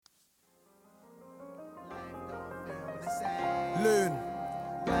Loon,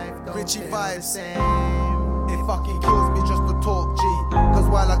 Richie vibes. It fucking kills me just to talk G. Cause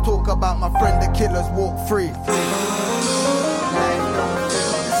while I talk about my friend, the killers walk free. Life don't feel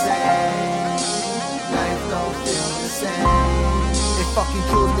the same. Life don't feel the same. It fucking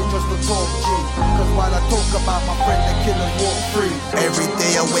kills me just to talk G. Cause while I talk about my friend, the killers walk free. Every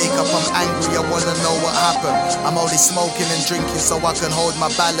day I wake up, I'm angry, I wanna know what happened. I'm only smoking and drinking so I can hold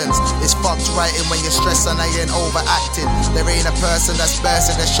my balance. It's fucked writing when you're stressed and I ain't overacting. There ain't a person that's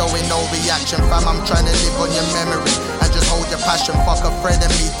bursting, that's showing no reaction. Fam, I'm trying to live on your memory and just hold your passion. Fuck a friend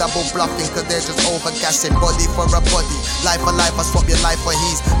and me, double bluffing, cause they're just overgassing. Body for a body, life for life, I swap your life for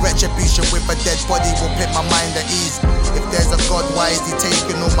his. Retribution with a dead body will put my mind at ease. If there's a God, why is he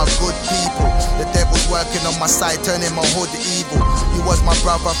taking all my good people? The devil's working on my side, turning my hood evil. You was my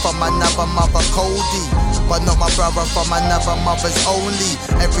brother from another mother, Cody, but not my brother from another mother's only.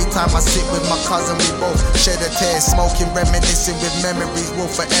 Every time I sit with my cousin, we both shed a tear. Smoking, reminiscing with memories we'll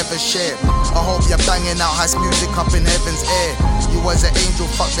forever share. I hope you're banging out house music up in heaven's air. You was an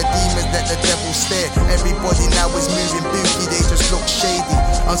angel, fuck the demons, let the devil stare. Everybody now is moving booky, they just look shady.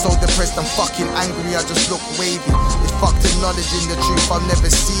 I'm so depressed, I'm fucking angry, I just look wavy. It's fucked acknowledging the truth, I'll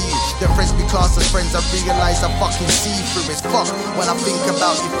never see you. The friends we class as friends, I realize I fucking see through. It's fucked when I think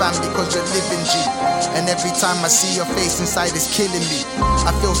about you, fam, because you're living G. And every time I see your face inside, it's killing me.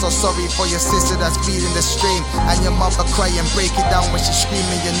 I feel so sorry for your sister that's feeling the strain, and your mother crying, break it down when she's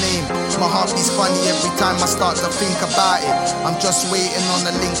screaming your name. My heart beats funny every time I start to think about it. I'm just waiting on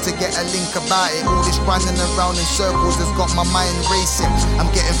a link to get a link about it. All this running around in circles has got my mind racing.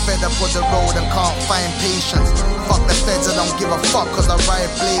 I'm getting fed up on the road and can't find patience. Fuck the feds, I don't give a fuck cause I ride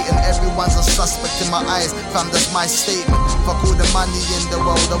blatant. Everyone's a suspect in my eyes, fam, that's my statement. Fuck all the money in the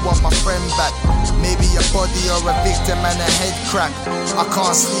world, I want my friend back. Maybe a body or a victim and a head crack. I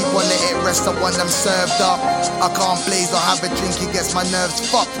can't sleep or let it rest, I want them served up. I can't blaze or have a drink, it gets my nerves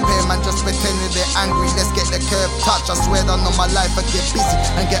fucked. Pair man just pretending they're angry, let's get the curb touch. I swear down on my life I get busy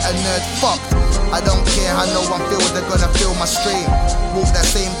and get a nerd fucked. I don't care how no one feels, they're gonna feel my strain. Walk that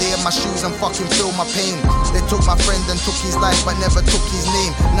same day in my shoes and fucking feel my pain. They took my friend and took his life but never took his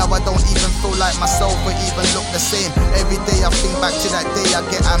name. Now I don't even feel like myself or even look the same. Every day I think back to that day, I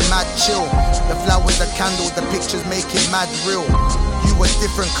get a mad chill. The flowers, the candles, the pictures make it mad real. You were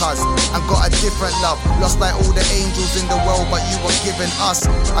different cuz, and got a different love. Lost like all the angels in the world, but you were giving us.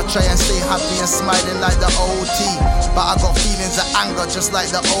 I try and stay happy and smiling like the old T, but I got feelings of anger just like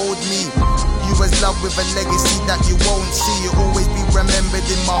the old me. You was love with a legacy that you won't see. You'll always be remembered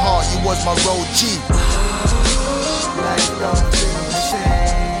in my heart, you was my road G. Life don't feel the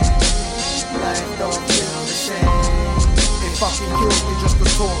same. Life don't feel the same. It fucking kills me just to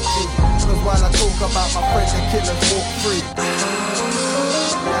talk G. Cause while I talk about my friends, the killers walk free.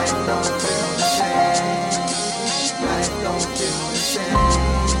 Life don't feel the same. Life don't feel the same.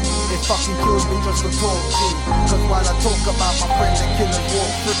 It fucking kills me just to talk G. Cause while I talk about my friends, the killers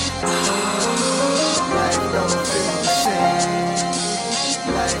walk free. Life don't feel the same.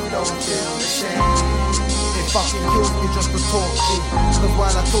 Life don't feel the same. It fucking kills me just to talk G. Cause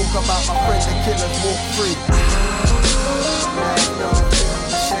while I talk about my friends, the killers walk free. Life don't feel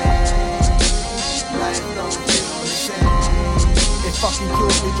the same. Life don't feel the same. It fucking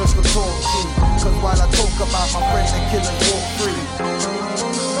kills me just to talk G. Cause while I talk about my friends, the killers walk free.